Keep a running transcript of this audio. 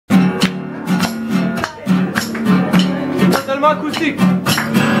seulement acoustique.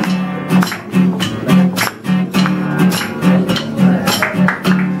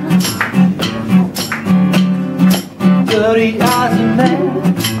 Dirty eyes of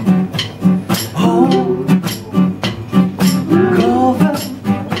man, home, cover,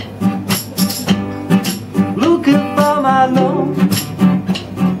 looking for my love,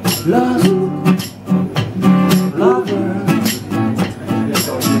 lost lover.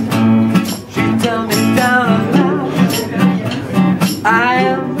 She turned me down a line. I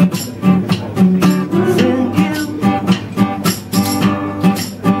am thinking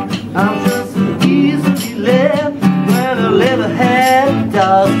I'm just so easily led. A little head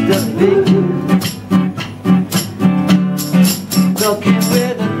does the thing. Talking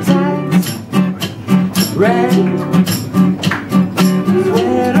with a tight red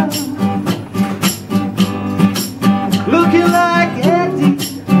sweater, looking like Eddie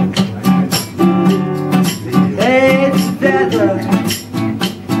Vedder.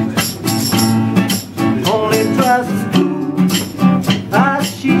 Only twice as cool as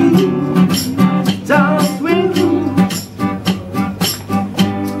she does swing.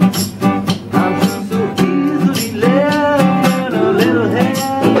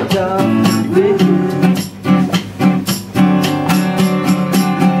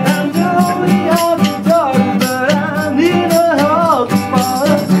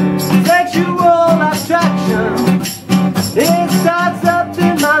 It starts up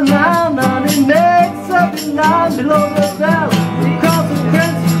in my mind and it makes up in line below the belt.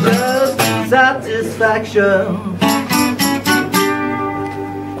 Consequences, just satisfaction.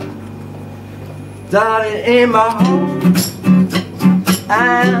 Darling, in my home,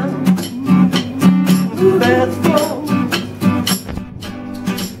 I'm faithful.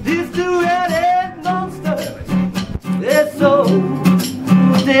 These two-headed monsters, they're so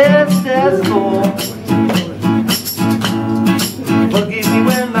distasteful. Forgive me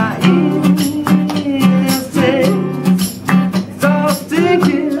when my instincts start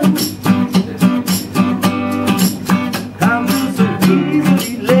stinking. I'm just so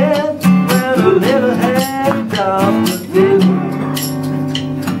easily led when a little head off the thing.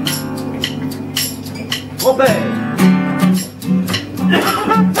 Obey.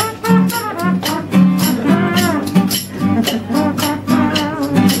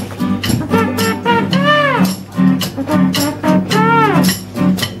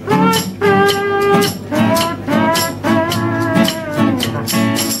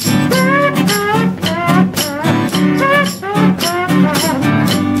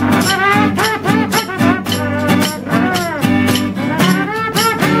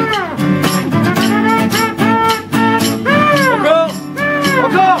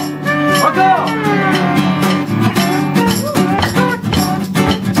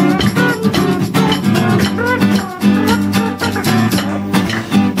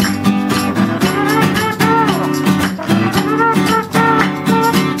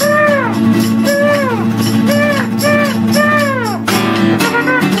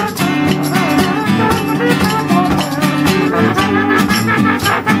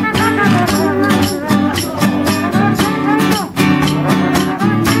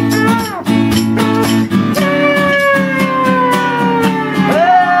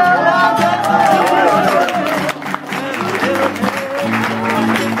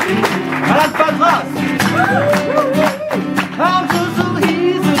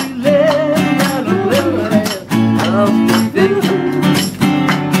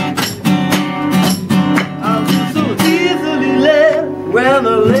 When a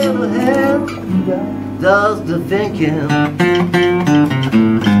little hand does the thinking.